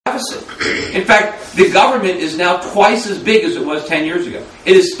deficit. In fact, the government is now twice as big as it was 10 years ago.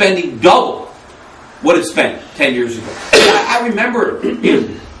 It is spending double what it spent 10 years ago. I remember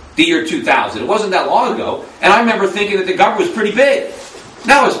in the year 2000. It wasn't that long ago, and I remember thinking that the government was pretty big.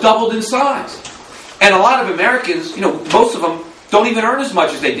 Now it's doubled in size. And a lot of Americans, most of them don't even earn as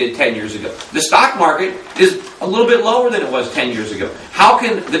much as they did 10 years ago. The stock market is a little bit lower than it was 10 years ago. How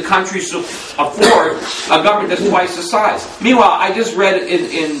can the country afford a government that's twice the size? Meanwhile, I just read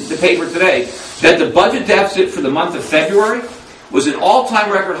in the paper today that the budget deficit for the month of February was an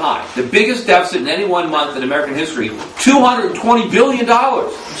all-time record high. The biggest deficit in any one month in American history, $220 billion.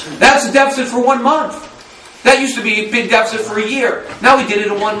 That's the deficit for 1 month. That used to be a big deficit for a year. Now we did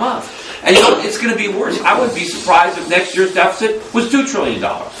it in 1 month. And it's going to be worse. I wouldn't be surprised if next year's deficit was $2 trillion.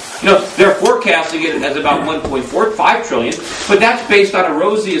 They're forecasting it as about $1.45 trillion, but that's based on a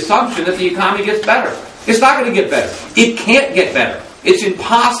rosy assumption that the economy gets better. It's not going to get better. It can't get better. It's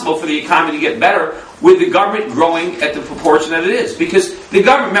impossible for the economy to get better with the government growing at the proportion that it is. Because the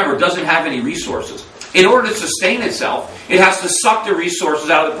government, remember, doesn't have any resources. In order to sustain itself, it has to suck the resources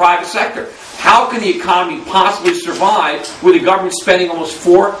out of the private sector. How can the economy possibly survive with the government spending almost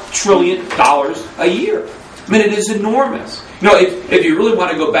 $4 trillion a year? I mean, it is enormous. If you really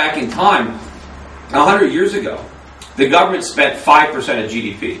want to go back in time, 100 years ago, the government spent 5% of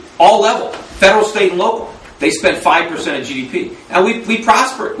GDP. All level, federal, state, and local. They spent 5% of GDP. And we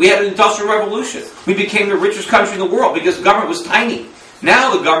prospered. We had an industrial revolution. We became the richest country in the world because the government was tiny.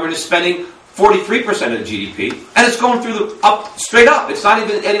 Now the government is spending 43% of the GDP, and it's going through straight up. It's not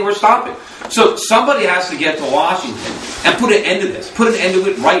even anywhere stopping. So somebody has to get to Washington and put an end to this. Put an end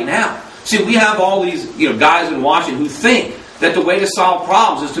to it right now. See, we have all these guys in Washington who think that the way to solve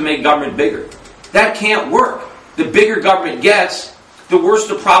problems is to make government bigger. That can't work. The bigger government gets, the worse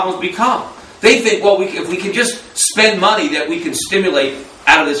the problems become. They think, well, if we can just spend money that we can stimulate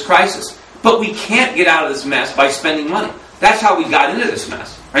out of this crisis. But we can't get out of this mess by spending money. That's how we got into this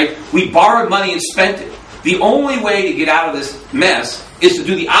mess. Right? We borrowed money and spent it. The only way to get out of this mess is to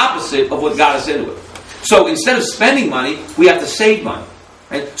do the opposite of what got us into it. So instead of spending money, we have to save money.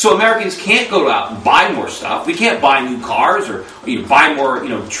 Right? So Americans can't go out and buy more stuff. We can't buy new cars or buy more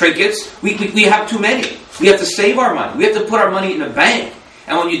trinkets. We have too many. We have to save our money. We have to put our money in a bank.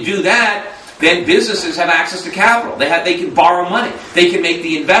 And when you do that, then businesses have access to capital. They can borrow money. They can make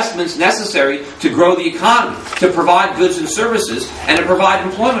the investments necessary to grow the economy, to provide goods and services, and to provide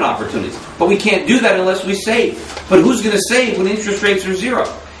employment opportunities. But we can't do that unless we save. But who's going to save when interest rates are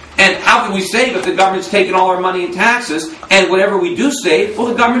zero? And how can we save if the government's taking all our money in taxes, and whatever we do save, well,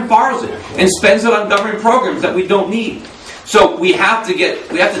 the government borrows it and spends it on government programs that we don't need. So we have to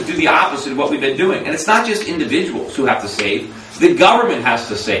do the opposite of what we've been doing. And it's not just individuals who have to save. The government has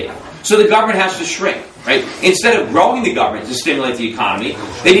to save. So the government has to shrink, right? Instead of growing the government to stimulate the economy,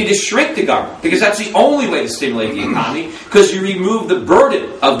 they need to shrink the government, because that's the only way to stimulate the economy, because you remove the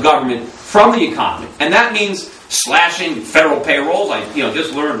burden of government from the economy. And that means slashing federal payrolls. I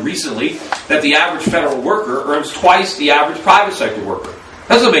just learned recently that the average federal worker earns twice the average private sector worker.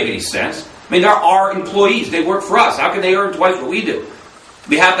 That doesn't make any sense. I mean, there are employees. They work for us. How can they earn twice what we do?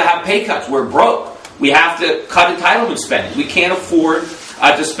 We have to have pay cuts. We're broke. We have to cut entitlement spending. We can't afford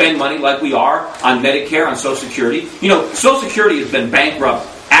to spend money like we are on Medicare, on Social Security. Social Security has been bankrupt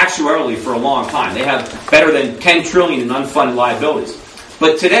actuarially for a long time. They have better than $10 trillion in unfunded liabilities.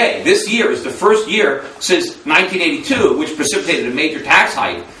 But today, this year, is the first year since 1982, which precipitated a major tax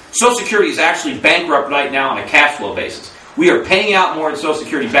hike. Social Security is actually bankrupt right now on a cash flow basis. We are paying out more in Social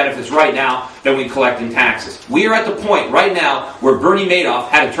Security benefits right now than we collect in taxes. We are at the point right now where Bernie Madoff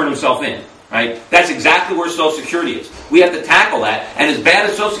had to turn himself in. Right? That's exactly where Social Security is. We have to tackle that. And as bad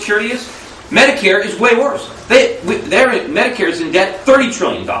as Social Security is, Medicare is way worse. Medicare is in debt $30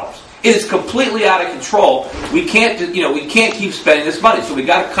 trillion. It is completely out of control. We can't keep spending this money. So we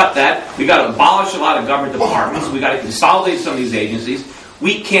got to cut that. We got to abolish a lot of government departments. We got to consolidate some of these agencies.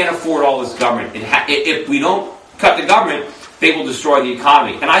 We can't afford all this government. If we don't cut the government, they will destroy the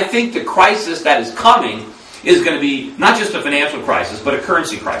economy. And I think the crisis that is coming is going to be not just a financial crisis, but a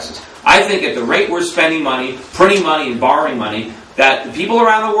currency crisis. I think at the rate we're spending money, printing money, and borrowing money, that the people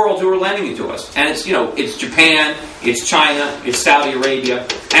around the world who are lending it to us, and it's Japan, it's China, it's Saudi Arabia,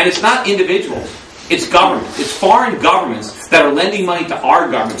 and it's not individuals, it's governments. It's foreign governments that are lending money to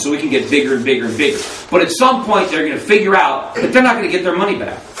our government so we can get bigger and bigger and bigger. But at some point they're going to figure out that they're not going to get their money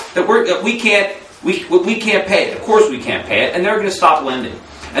back. That we can't pay it. Of course we can't pay it, and they're going to stop lending.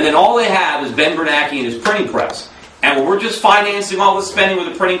 And then all they have is Ben Bernanke and his printing press. And when we're just financing all this spending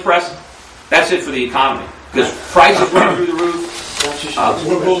with the printing press, that's it for the economy. Because prices run through the roof,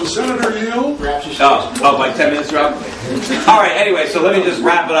 Will the senator yield? Oh, like 10 minutes, Rob? All right, anyway, so let me just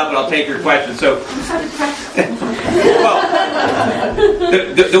wrap it up and I'll take your question. So, well,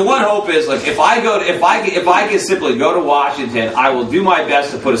 the one hope is, like, if I can simply go to Washington, I will do my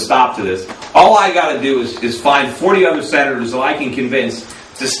best to put a stop to this. All I got to do is find 40 other senators that I can convince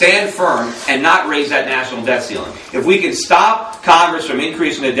to stand firm and not raise that national debt ceiling. If we can stop Congress from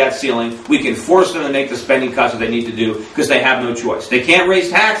increasing the debt ceiling, we can force them to make the spending cuts that they need to do because they have no choice. They can't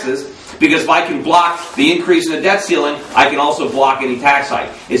raise taxes because if I can block the increase in the debt ceiling, I can also block any tax hike.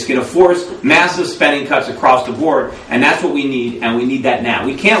 It's going to force massive spending cuts across the board, and that's what we need, and we need that now.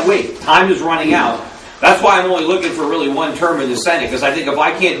 We can't wait. Time is running out. That's why I'm only looking for really one term in the Senate, because I think if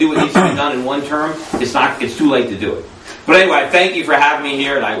I can't do what needs to be done in one term, it's too late to do it. But anyway, thank you for having me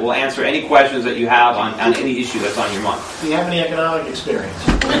here, and I will answer any questions that you have on any issue that's on your mind. Do you have any economic experience?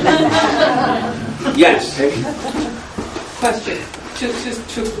 Yes. Question. Just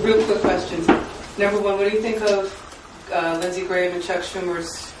two real quick questions. Number one, what do you think of Lindsey Graham and Chuck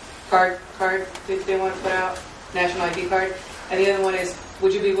Schumer's card that they want to put out, national ID card? And the other one is,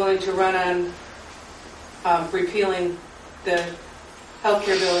 would you be willing to run on repealing the health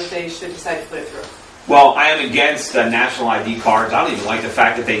care bill if they should decide to put it through? Well, I am against national ID cards. I don't even like the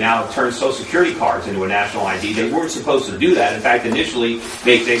fact that they now turn Social Security cards into a national ID. They weren't supposed to do that. In fact, initially,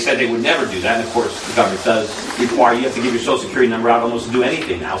 they said they would never do that. And, of course, the government does require you have to give your Social Security number out almost to do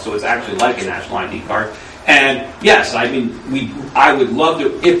anything now. So it's actually like a national ID card. And, yes, I mean, I would love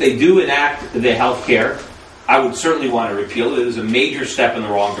to, if they do enact the health care, I would certainly want to repeal it. It is a major step in the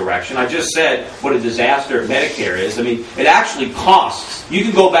wrong direction. I just said what a disaster Medicare is. I mean, it actually costs. You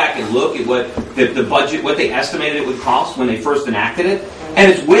can go back and look at what the budget, what they estimated it would cost when they first enacted it,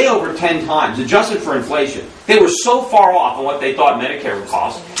 and it's way over 10 times, adjusted for inflation. They were so far off on what they thought Medicare would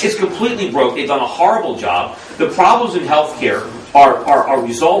cost. It's completely broke. They've done a horrible job. The problems in healthcare are a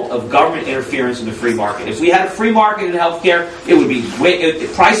result of government interference in the free market. If we had a free market in healthcare, it would be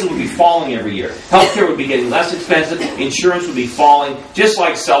prices would be falling every year. Healthcare would be getting less expensive. Insurance would be falling, just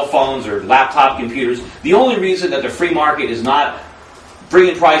like cell phones or laptop computers. The only reason that the free market is not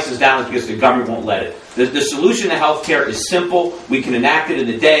bringing prices down is because the government won't let it. The solution to healthcare is simple. We can enact it in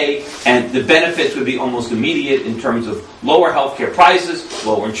a day, and the benefits would be almost immediate in terms of lower healthcare prices,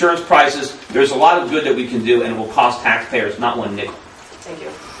 lower insurance prices. There's a lot of good that we can do, and it will cost taxpayers not one nickel. Thank you.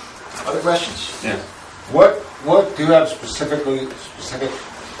 Other questions? Yeah. What do you have specific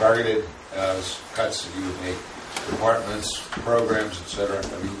targeted cuts that you would make? Departments, programs, etc.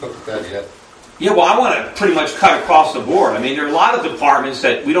 Have you looked at that yet? Yeah, well, I want to pretty much cut across the board. I mean, there are a lot of departments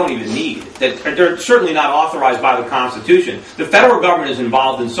that we don't even need, that they're certainly not authorized by the Constitution. The federal government is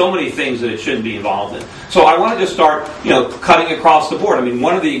involved in so many things that it shouldn't be involved in. So I want to just start, cutting across the board. I mean,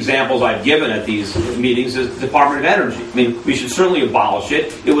 one of the examples I've given at these meetings is the Department of Energy. I mean, we should certainly abolish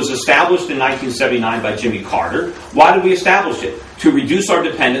it. It was established in 1979 by Jimmy Carter. Why did we establish it? To reduce our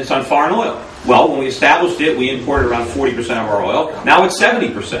dependence on foreign oil. Well, when we established it, we imported around 40% of our oil. Now it's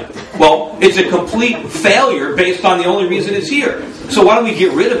 70%. Well, it's a complete failure based on the only reason it's here. So why don't we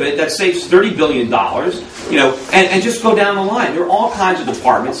get rid of it? That saves $30 billion, and just go down the line. There are all kinds of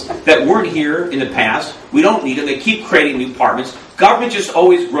departments that weren't here in the past. We don't need them. They keep creating new departments. Government just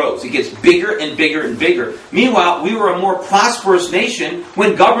always grows. It gets bigger and bigger and bigger. Meanwhile, we were a more prosperous nation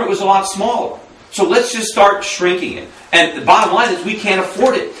when government was a lot smaller. So let's just start shrinking it. And the bottom line is we can't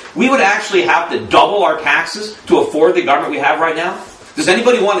afford it. We would actually have to double our taxes to afford the government we have right now. Does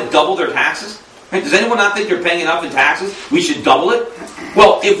anybody want to double their taxes? Does anyone not think they're paying enough in taxes? We should double it?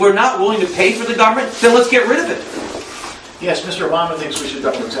 Well, if we're not willing to pay for the government, then let's get rid of it. Yes, Mr. Obama thinks we should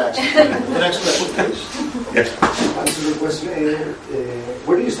double the taxes. The next question, please. Yes. Answer the question.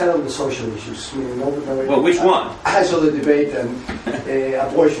 Where do you stand on the social issues? Well, which one? I saw the debate and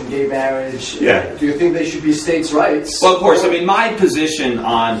abortion, gay marriage. Yeah. Do you think they should be states' rights? Well, of course. I mean, my position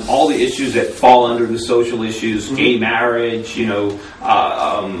on all the issues that fall under the social issues, gay marriage,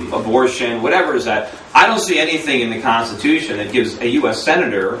 abortion, whatever is that, I don't see anything in the Constitution that gives a U.S.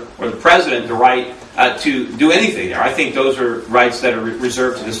 Senator or the President the right to do anything there. I think those are rights that are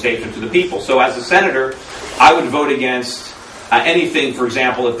reserved to the states or to the people. So as a senator, I would vote against anything, for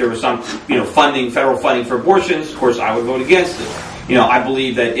example, if there was some federal funding for abortions, of course I would vote against it. I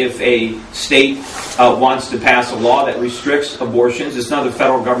believe that if a state wants to pass a law that restricts abortions, it's not the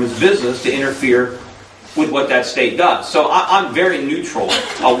federal government's business to interfere with what that state does. So I'm very neutral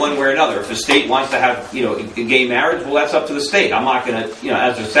one way or another. If a state wants to have a gay marriage, well, that's up to the state. I'm not going to,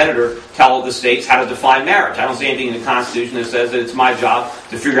 as a senator, tell the states how to define marriage. I don't see anything in the Constitution that says that it's my job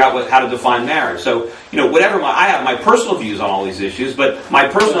to figure out how to define marriage. So, whatever I have my personal views on all these issues, but my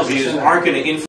personal views aren't going to influence